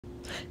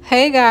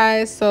Hey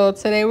guys, so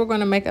today we're going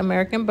to make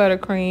American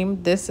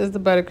buttercream. This is the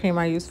buttercream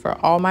I use for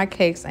all my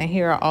cakes, and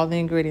here are all the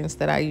ingredients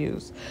that I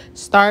use.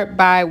 Start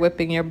by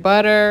whipping your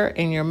butter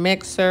in your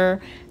mixer.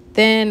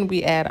 Then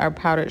we add our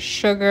powdered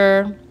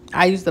sugar.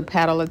 I use the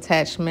paddle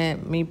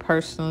attachment. Me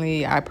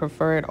personally, I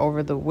prefer it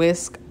over the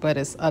whisk, but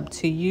it's up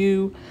to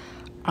you.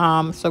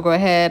 So go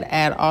ahead,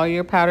 add all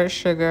your powdered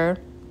sugar.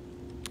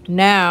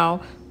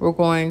 Now we're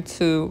going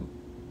to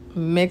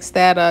mix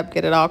that up,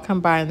 get it all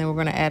combined, then we're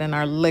going to add in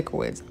our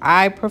liquids.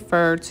 I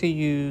prefer to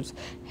use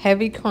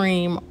heavy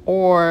cream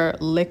or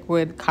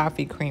liquid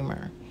coffee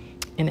creamer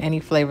in any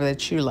flavor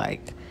that you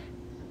like.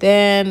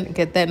 Then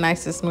get that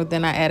nice and smooth.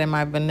 Then I add in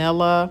my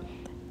vanilla,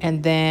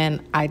 and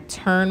then I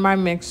turn my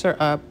mixer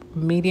up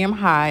medium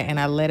high and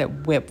I let it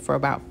whip for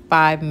about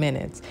 5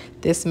 minutes.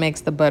 This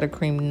makes the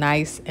buttercream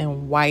nice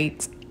and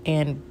white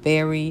and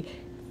very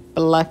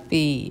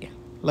fluffy.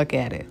 Look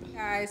at it.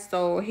 Guys,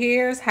 so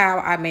here's how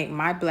I make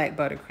my black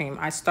buttercream.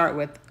 I start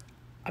with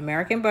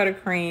American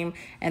buttercream,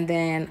 and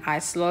then I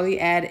slowly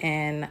add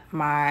in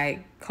my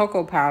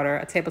cocoa powder,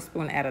 a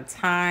tablespoon at a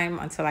time,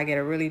 until I get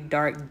a really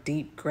dark,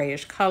 deep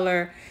grayish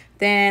color.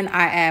 Then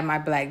I add my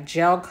black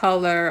gel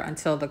color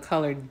until the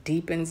color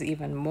deepens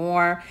even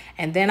more.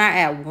 And then I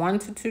add 1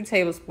 to 2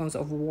 tablespoons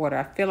of water.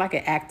 I feel like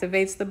it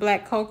activates the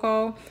black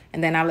cocoa.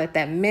 And then I let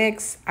that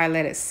mix. I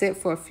let it sit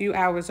for a few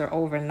hours or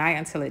overnight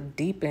until it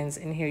deepens.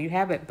 And here you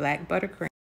have it, black buttercream.